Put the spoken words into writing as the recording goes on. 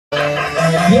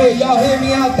Yeah, y'all hear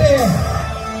me out there?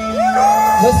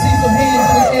 Let's see some hands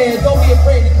in the air. Don't be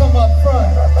afraid to come up front,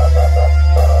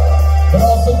 but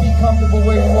also be comfortable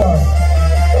where you are.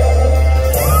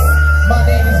 My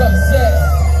name is Upset.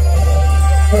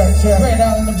 Straight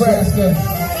out in Nebraska.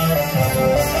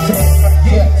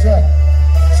 Yeah, check.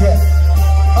 Yeah.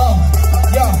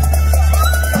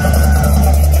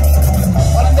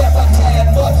 I never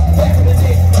had much back in the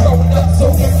day. Growing up,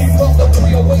 so if you from the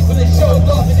 308 when it shows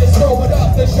love and just throw it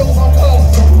up to show my love.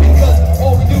 Because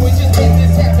all we do is just make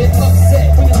this happen.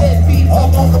 Upset when the head beats.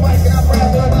 I'm on the mic and I'm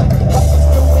rather not. I'm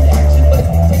just doing action, but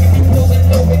take a few pills and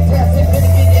no big task. And then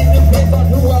again, it depends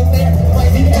on who out there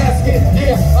might be asking.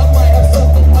 Yeah, I might have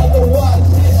something otherwise.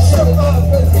 Show up,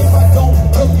 cause if I don't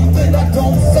look you good, I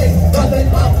don't say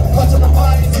nothing. I'm clutching the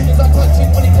mind as soon as I touch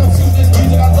it. When it comes to this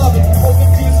music, I love it. Oh,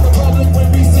 confused the public when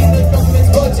we see the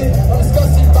government's budget. I'm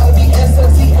discussing by the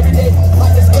SLC every day. I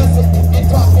discuss it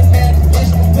and talking mad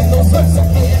ish with no slips of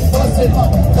getting busted.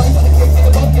 Why you wanna kick in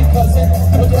the bucket, cousin?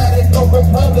 Democratic, no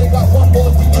republic. Got one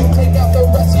bullet for you, take out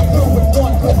the rest of your crew with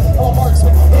one clip. All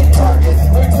marksman, hit target.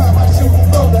 Every time I shoot,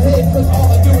 throw the head, cause all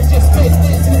I do is just spit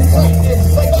this and tight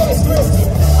this like ice grips.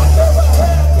 I never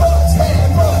had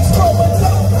much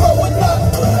growing up.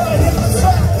 When I hit the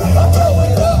track, I blow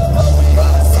it up.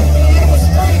 See me in the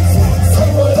streets, say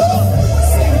what up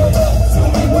to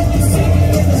me when you see me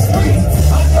in the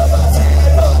streets. I never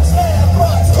had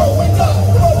much growing up.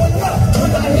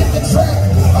 When I hit the track,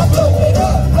 I blow it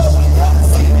up.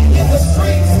 See me in the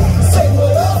streets, say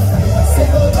what up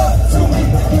to me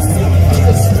when you see me in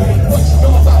the streets. What you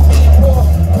know about being poor?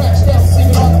 Crashed out,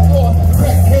 sleeping on the floor.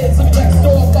 Cracked heads in the back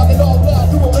store, fuck it all up.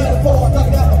 Do a metaphor, knock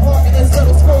it out the park and then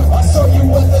settle scores. I'll show you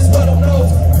what this metal knows.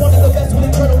 One of the best with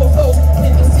incredible flows.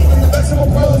 Plant the seed in the vegetable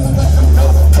rows. Let them know,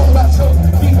 talk about shows.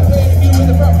 Be prepared to be in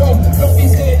the front row. Don't be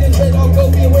scared, then let all go.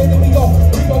 Be aware that we go.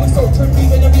 We always so trip,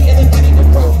 even every enemy in the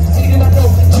pro. See that I know,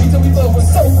 trees that we love was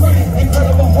so pretty.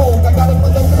 Incredible hold. I got it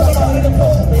for those that I'm in the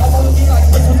pole. They all follow me like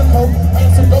Chris with the coat. I am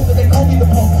so dope that they call me the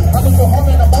Pope. I look for harm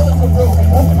and I'm all in for growth.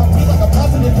 Open my feet like a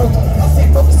positive approach. I stay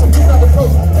focused so you not approach.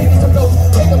 Taking some notes,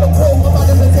 take up a pro. I'm out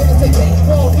of the table, say take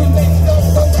control. Do things you don't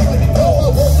let it go. I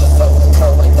want the soul.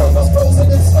 Throw like those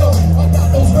frozen in snow. I got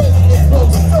those resident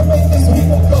flows. Don't make these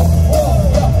people go.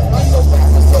 Oh, yeah. I know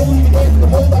faster, so we can break the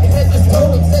road like a headless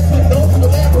toe. Except with no to the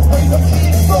land, we'll bring them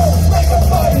keys. Make a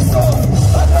fire song.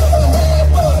 I never had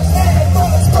much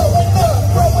growing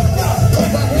up.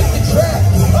 When I hit the track,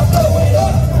 I blow it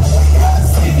up.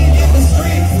 See me in the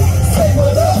streets, say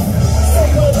what up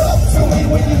to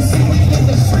me when you see me in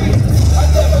the streets. I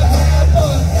never had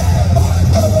much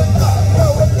growing up.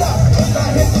 When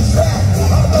I hit the track,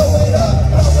 I blow it up.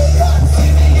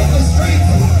 See me in the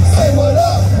streets, say what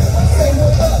up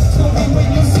to me when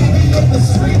you see me in the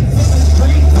streets.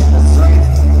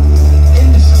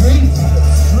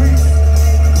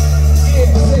 Yeah,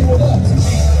 say what up to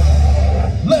me.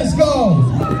 Let's go.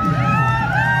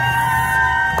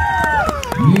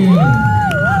 Yeah.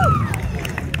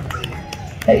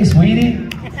 Hey, sweetie.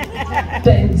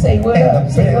 Say what up.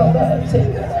 Say what up.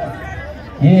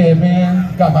 Yeah,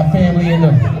 man. Got my family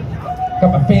out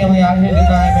here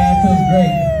tonight, man. Feels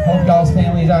great. Hope y'all's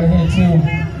families out here too.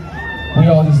 We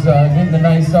all just getting the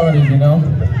night started, you know.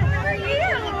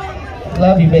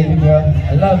 Love you, baby girl.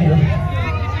 I love you.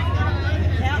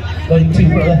 Love you too,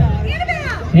 brother.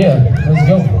 Yeah, let's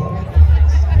go.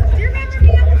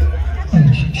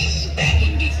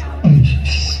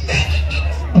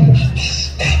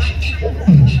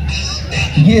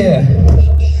 Yeah,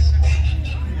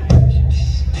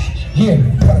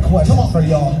 got a question for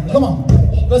y'all. Come on,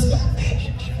 let's go.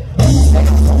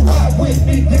 Ride with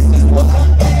me, this is what I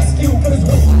ask you. Cause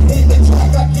when I hit the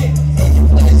track, I get in your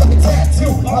flesh like a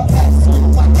tattoo. I pass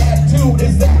through my attitude,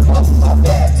 is that I'm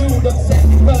bad dude? Upset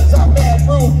because I'm mad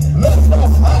rude. Let know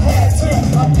I had to.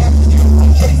 I'm after you,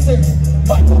 I'm chasing.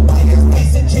 Michael Myers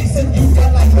pacing, chasing you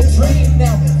down like a dream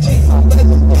now. Chase my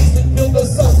leather face and feel the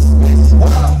suspense.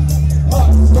 Wow.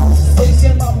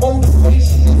 Racing, my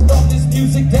motivation is from this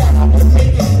music that I can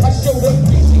make it. I showed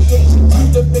appreciation to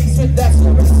the basement, that's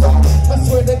where it started. I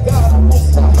swear to God, I won't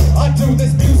stop. I do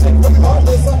this music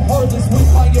regardless, I'm heartless with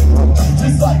my approach.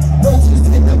 Just like roaches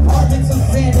in apartments of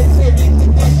San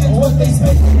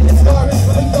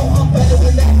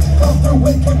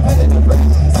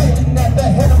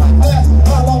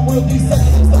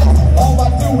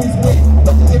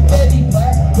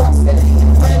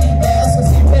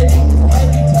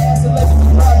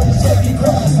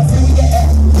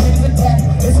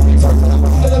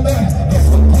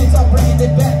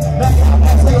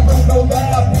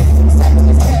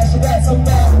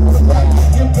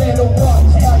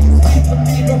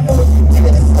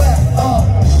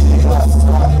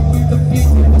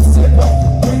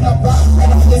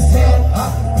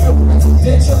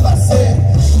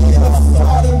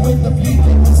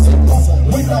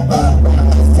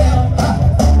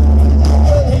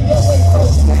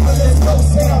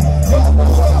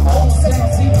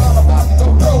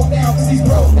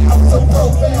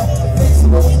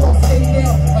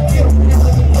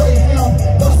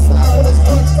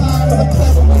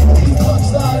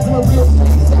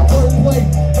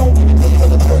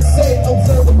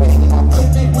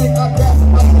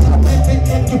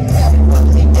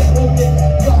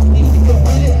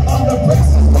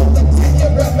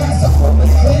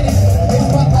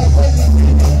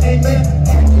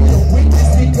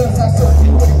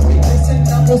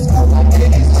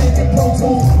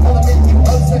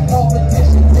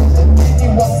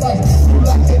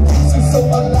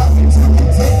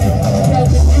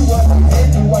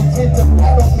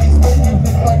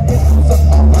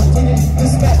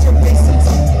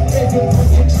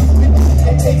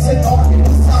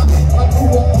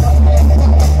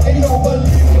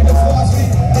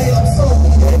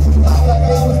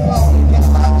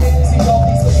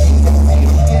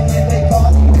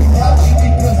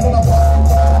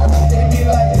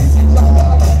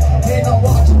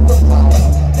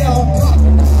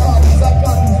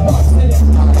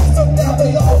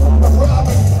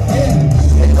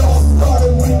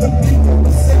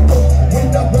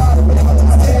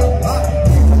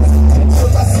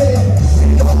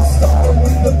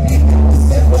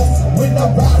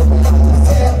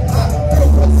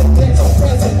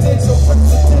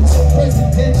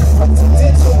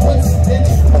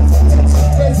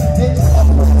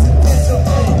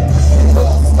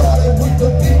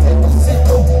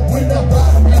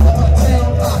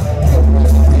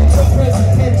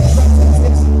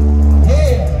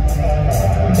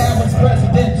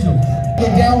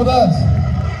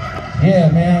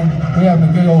Yeah, man, we're having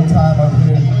a good old time up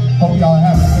here. Hope y'all are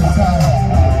having a good time.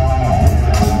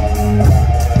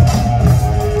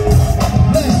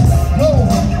 Let's go.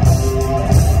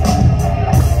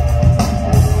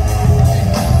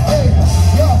 Hey,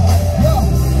 yo, yo,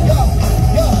 yo,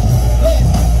 yo. Let's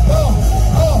go.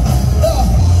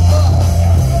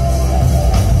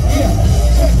 Yeah,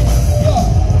 check it. Yo,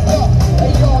 yo.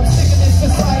 Hey, yo, I'm sick of this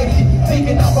society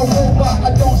thinking I'm a robot.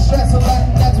 I don't stress a lot,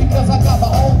 and that's because I got my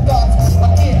own thoughts.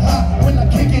 I get hot when I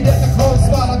kick it at the close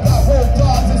spot. I got road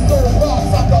dogs and soul rocks.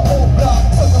 I'm the old block.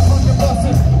 Took 100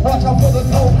 buses. Watch out for the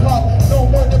cold clock. No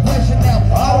more depression now.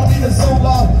 I don't need a so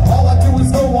long. All I do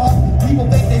is go on. People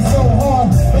think they so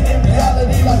hard, but in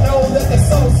reality, I know that they're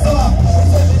so soft.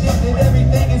 It's evident that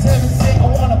everything is heaven sent. I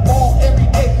wanna ball every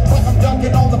day, like I'm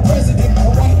dunking on the president. I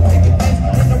want to pick a bench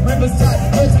in the riverside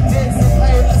residence and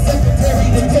hire a secretary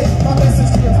to take my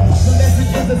messages. The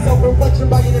message is a self-reflection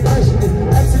by integration.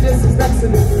 Exodus is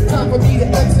exodus. Time for me to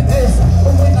exodus.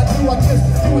 But when I do, I just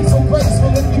do it so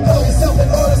graceful. If you call yourself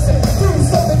an artisan, do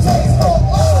something tasteful.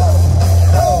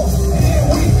 Oh, here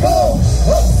we go.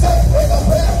 Upset when I'm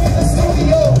back in the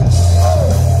studio.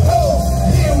 Oh,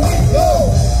 here we go.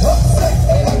 Upset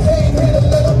and I came here to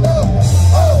let them know.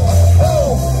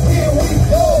 Oh, here we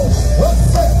go.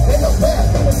 Upset and I'm back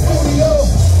in the studio.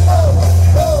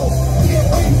 Oh, here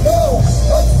we go.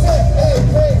 Upset,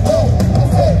 hey, no. I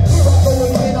said, here I go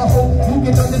again. I hope you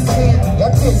can understand me.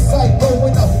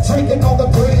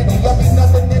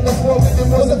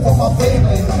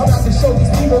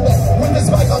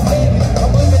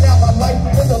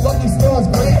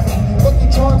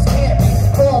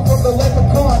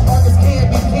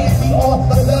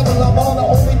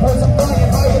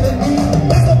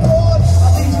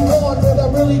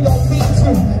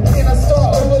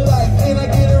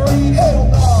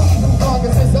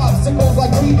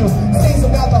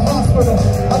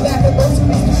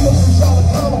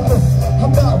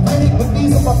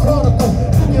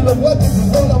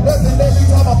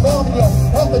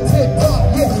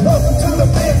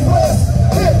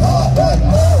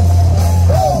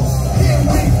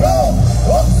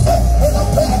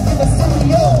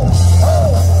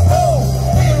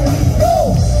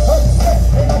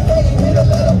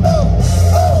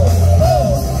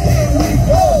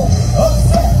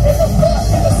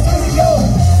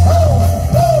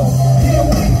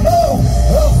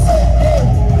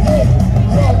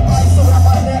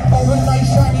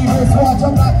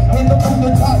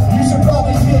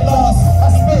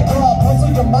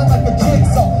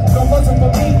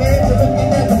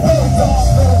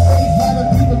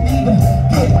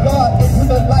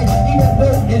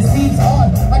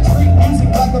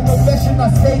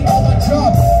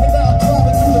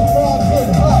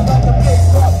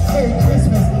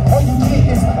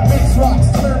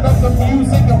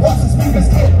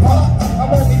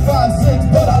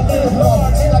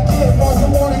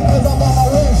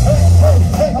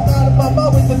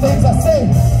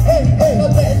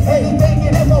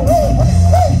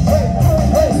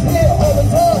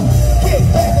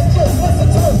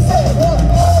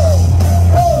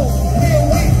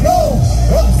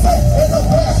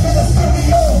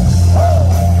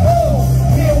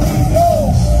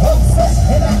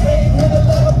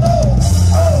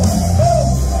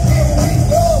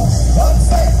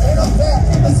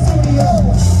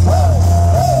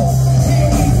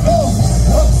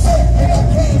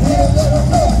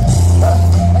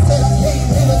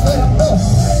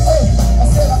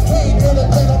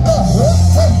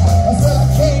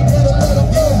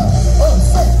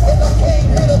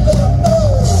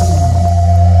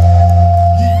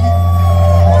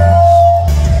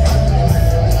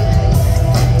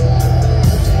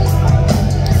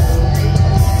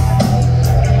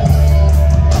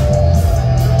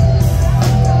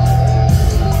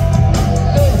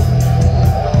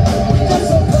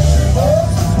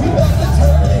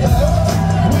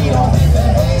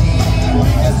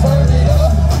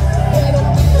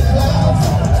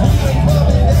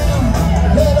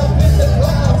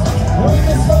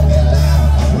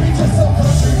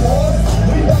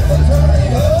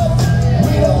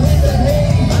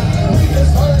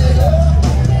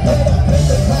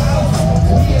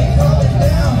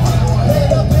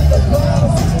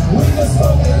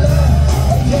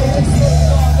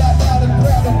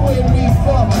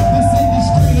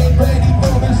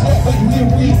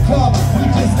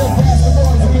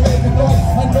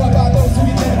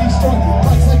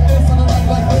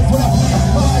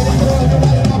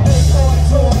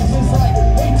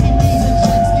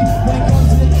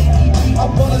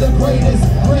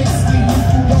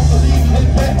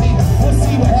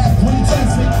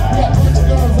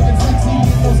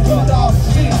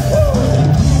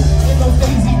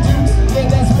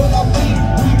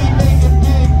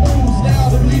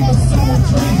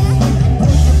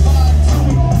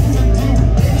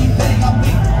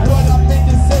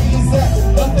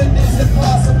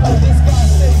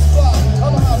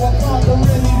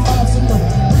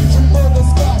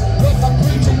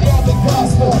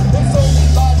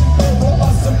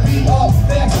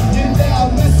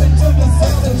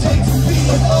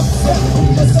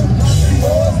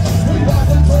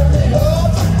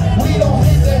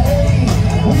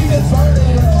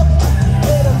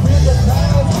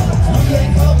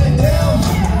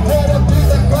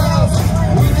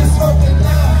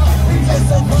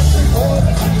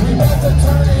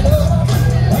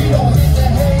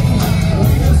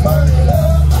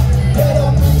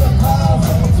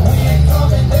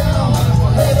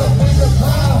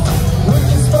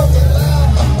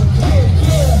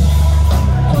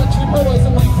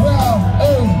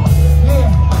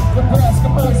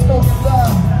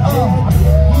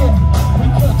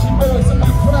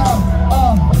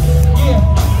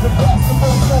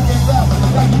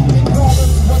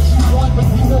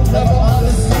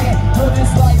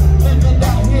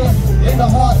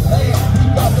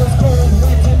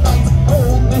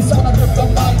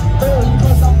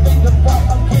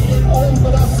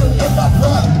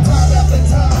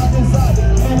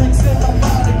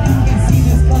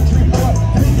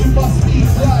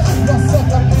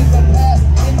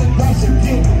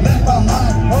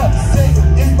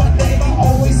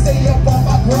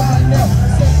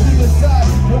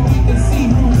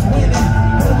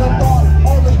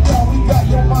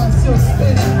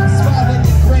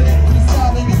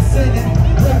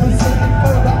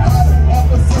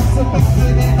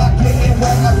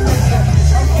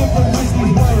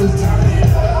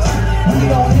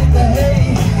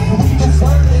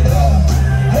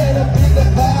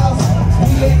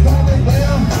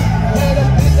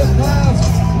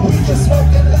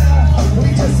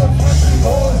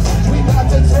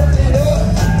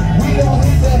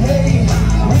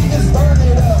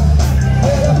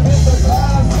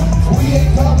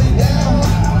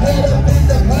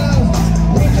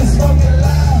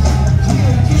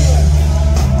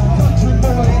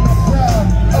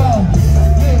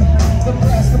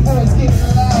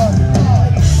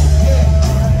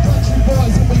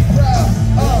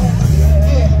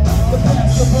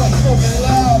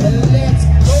 loud and let's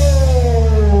go.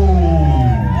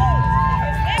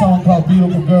 A song called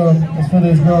Beautiful Girl. It's for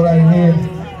this girl right here.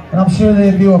 And I'm sure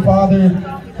that if you're a father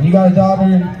and you got a daughter,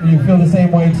 you feel the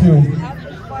same way too.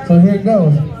 So here it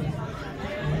goes.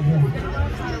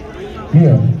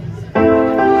 Yeah.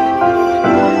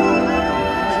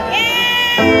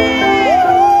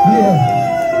 Yeah.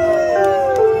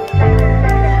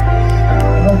 I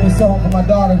wrote this song for my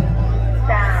daughter.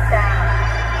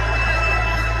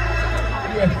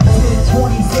 Yeah.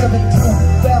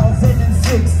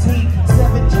 10/27/2016,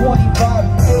 7:25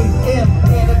 a.m.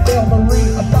 Annabelle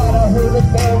Marie. I thought I heard a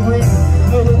bell ring.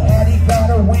 Little Addie got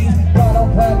her wings, but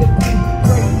I'm glad to be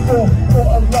grateful for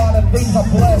a lot of things. I'm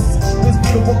blessed. This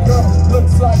beautiful girl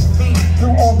looks like me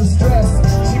through all the stress.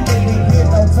 She made it here,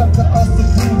 now it's up to us to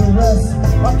do the rest.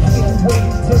 I can't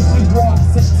wait till she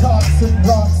walks and talks and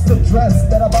rocks the dress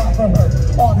that I bought for her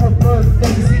on her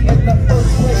birthday. See, in the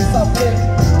first place I lit,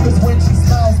 cause when she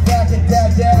smiles back at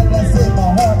dad, that's in my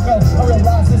heart melt. I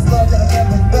realize this love that I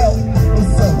never felt is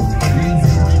so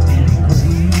easy.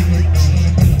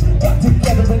 Got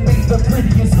together and made the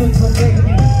prettiest little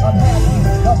baby. I'm happy,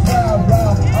 I'm proud,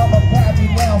 wow, I'm a pappy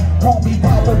now. Call me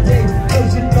Papa Dave,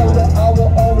 cause you know that I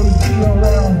will always be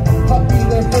around. I'll be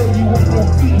there for you when your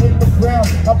feet hit the ground.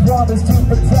 I promise to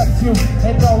protect you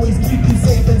and always keep you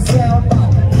safe and sound. My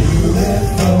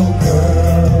beautiful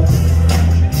girl,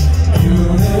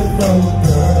 beautiful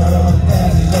girl,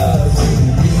 Daddy loves you.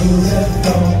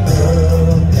 Beautiful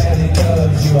girl, Daddy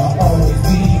loves you. I'll always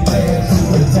be there to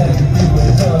protect you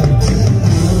and hug you.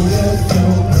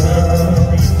 Beautiful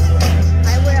girl, I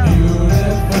will.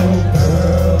 Beautiful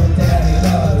girl, Daddy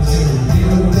loves you.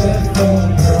 Beautiful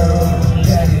girl,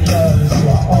 Daddy loves you.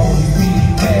 I'll always be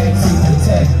there to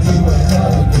protect you and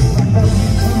hug you. I know you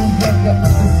too young to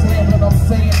understand what I'm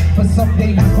saying, but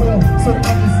someday you will. So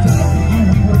understand for you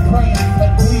we were praying,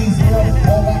 like please Lord,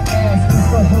 all I ask is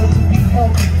for her to be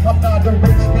healthy. I'm not a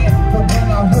rich man, but when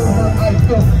I heard her I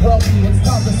feel wealthy. It's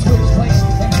time to switch lanes,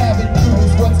 and having you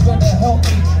is what's gonna help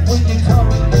me. When you tell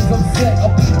me is upset,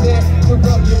 I'll be there to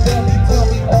rub your belly, tell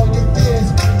me all your fears.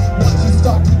 Once you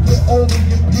start to get older,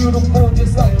 you're beautiful,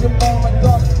 just like your mom and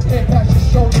dad. Can't pass your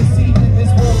shoulders, see that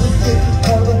this world is getting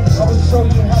harder. I will show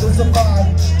you how to survive.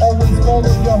 Always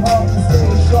follow your heart and stay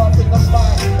sharp in the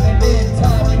mind. And in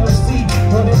time you will see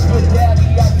what a good daddy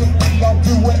I can be. I'll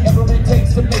do whatever it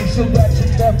takes to make sure that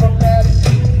you're never mad at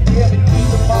me. You have a key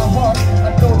to my heart, I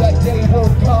know that day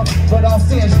will come, but I'll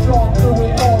stand strong through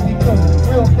it all because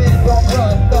real men don't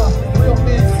run, nah, real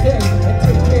men stay and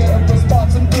take care of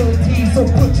responsibilities. So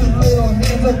put your little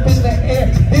hands up in the air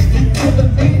if you feel the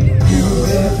need.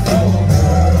 Beautiful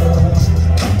girl,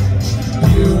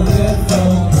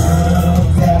 beautiful girl,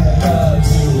 Daddy loves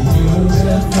you.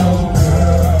 Beautiful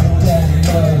girl, Daddy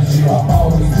loves you. I'll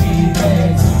always be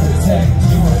there to protect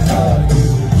you and hug you.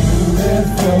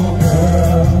 Beautiful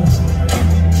girl,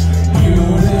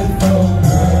 beautiful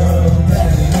girl,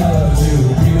 Daddy loves you.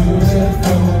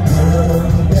 Beautiful girl,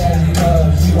 Daddy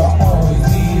loves you. I'll always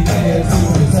be there to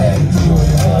protect you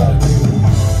and hug you.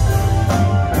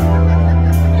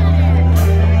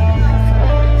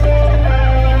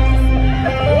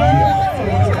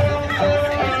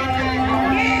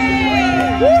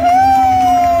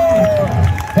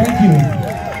 Thank you.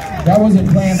 That wasn't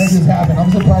planned, that just happened.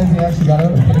 I'm surprised they actually got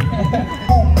up.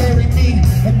 Don't marry me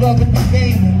and love in the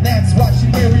game, and that's why she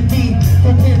married me.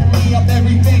 Compared to me, I'm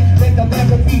everything that they'll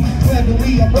never be.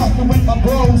 Cleverly, I'm rocking with my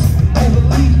bros.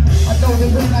 Heavily, I know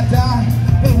that when I die,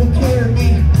 they will carry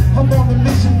me. I'm on a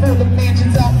mission for the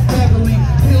mansions out in Beverly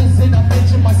Hills, and I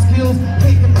mention my skills.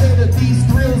 Can't compare to these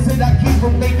thrills that I keep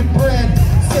from making bread.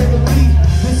 Steadily,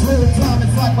 this whole time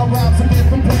it's like my rhymes have been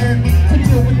preparing me to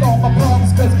deal with all my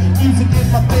problems, cause music is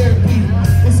my therapy.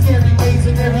 It's scary ways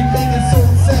and everything is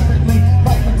sold separately,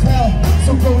 like Mattel,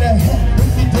 so go to hell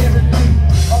if you dare me.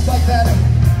 I'm like that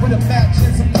with a match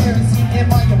and some kerosene.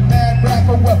 Am I a mad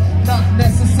rapper? Well, not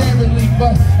necessarily.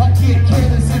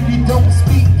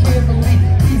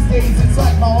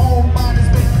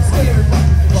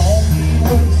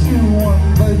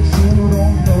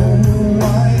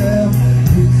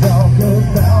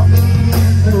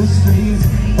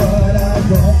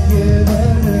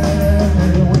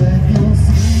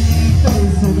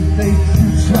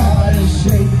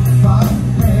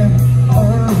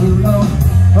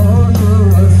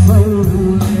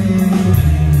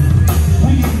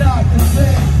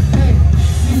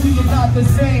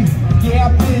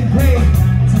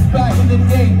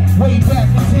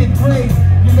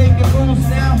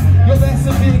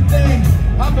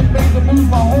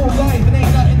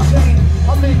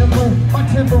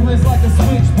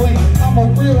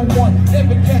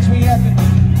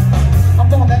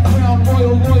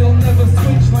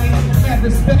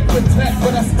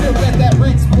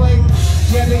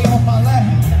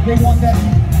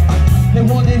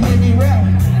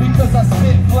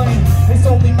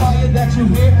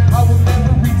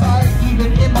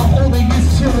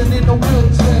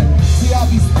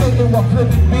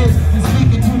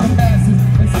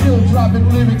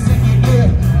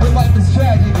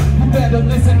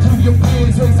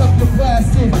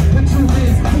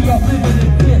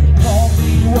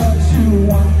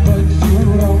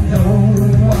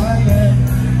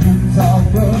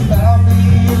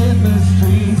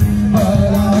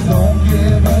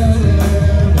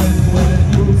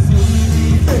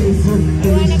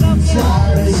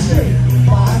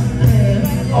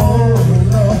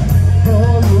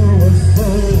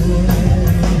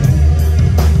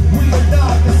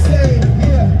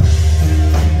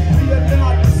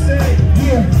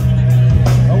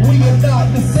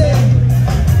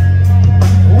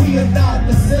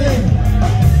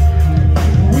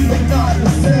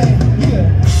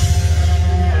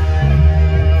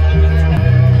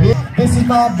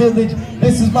 my village,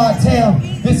 this is my town,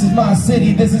 this is my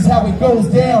city, this is how it goes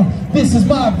down. This is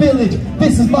my village,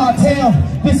 this is my town,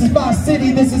 this is my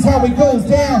city, this is how it goes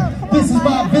down. This is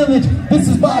my village, this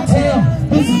is my town,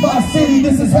 this is my city,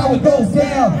 this is how it goes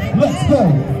down. Let's go.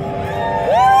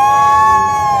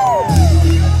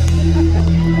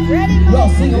 Y'all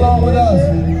sing along with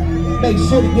us. Make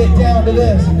sure to get down to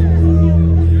this.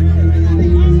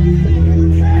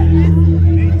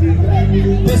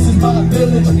 This is my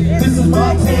village, this is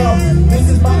my town, this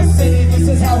is my city, this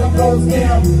is how it goes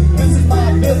down. This is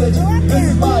my village, this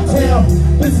is my town,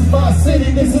 this is my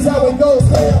city, this is how it goes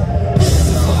down. This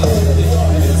is my village,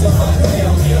 this is my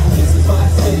town, this is my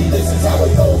city, this is how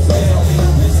it goes down.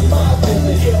 This is my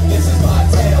village, this is my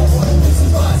town, this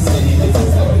is my city, this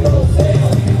is how it goes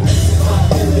down. This is my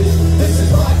village, this is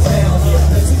my town,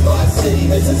 this is my city,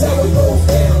 this is how it goes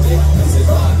down. This is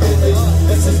my village,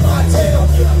 this is my town,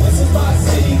 this is my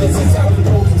city, this is how it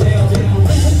goes down.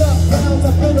 Listen up, clowns,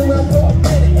 I've been around for a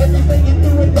minute. Everything you're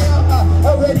doing now, I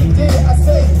already did it. I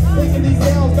say, thinking these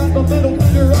downs, got my middle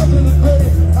finger out to the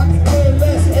credit. I can care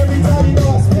less every time you know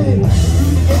I spit it. You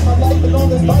to get my life, and on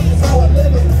this bike is how I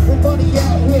live it. With money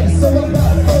out here, so I'm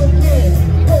about to go get it.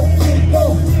 Go get it, go,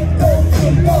 go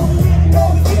get it, go, go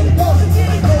get it, go,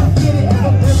 go get it.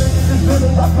 I'm living in this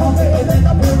village, I come